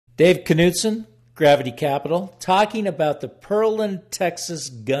Dave Knudson, Gravity Capital, talking about the Pearland Texas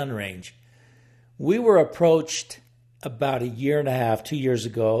Gunrange. We were approached about a year and a half, 2 years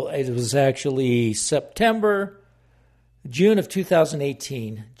ago. It was actually June of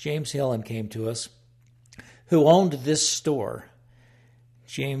 2018. James Hilland came to us, who owned this store.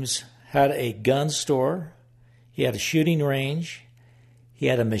 James had a gun store. He had a shooting range. He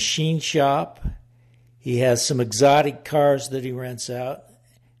had a machine shop. He has some exotic cars that he rents out.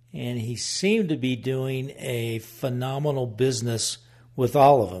 And he seemed to be doing a phenomenal business with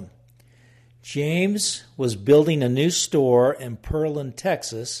all of them. James was building a new store in Pearland,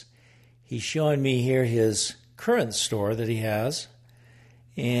 Texas. He's showing me here his current store that he has.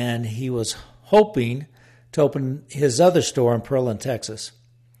 And he was hoping to open his other store in Pearland, Texas.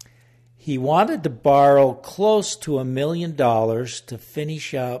 He wanted to borrow close to $1 million to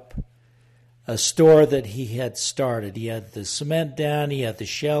finish up a store that he had started. He had the cement down, he had the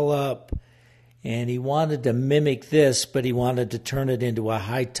shell up, and he wanted to mimic this, but he wanted to turn it into a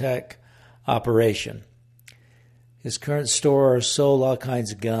high-tech operation. His current store sold all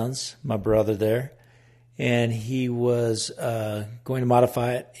kinds of guns, my brother there, and he was going to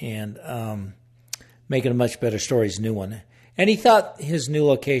modify it and make it a much better store, his new one. And he thought his new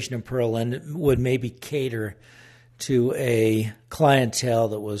location in Pearland would maybe cater to a clientele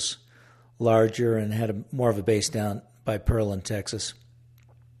that was larger and had more of a base down by Pearland, Texas.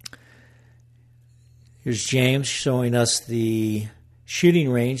 Here's James showing us the shooting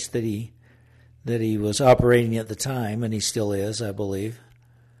range that he was operating at the time, and he still is, I believe.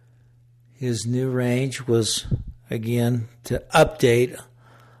 His new range was, again, to update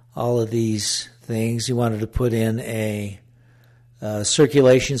all of these things. He wanted to put in a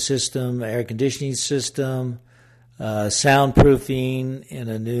circulation system, air conditioning system, soundproofing, and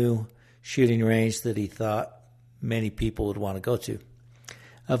a new shooting range that he thought many people would want to go to,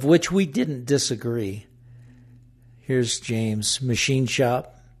 of which we didn't disagree. Here's James' machine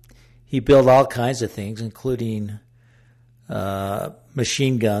shop. He built all kinds of things, including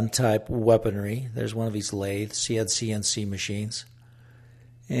machine gun type weaponry. There's one of his lathes. He had CNC machines.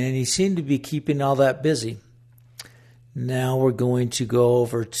 And he seemed to be keeping all that busy. Now we're going to go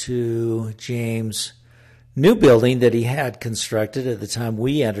over to James' new building that he had constructed at the time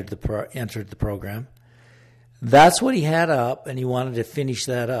we entered the program. That's what he had up, and he wanted to finish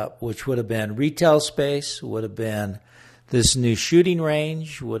that up, which would have been retail space, would have been this new shooting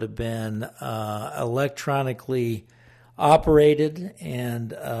range, would have been electronically operated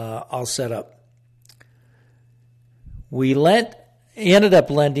and all set up. We ended up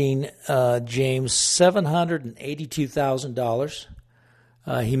lending James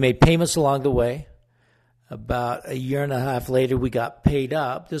 $782,000. He made payments along the way. About a year and a half later, we got paid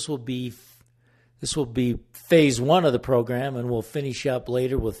up. This will be phase one of the program, and we'll finish up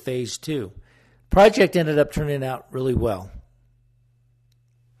later with phase two. Project ended up turning out really well.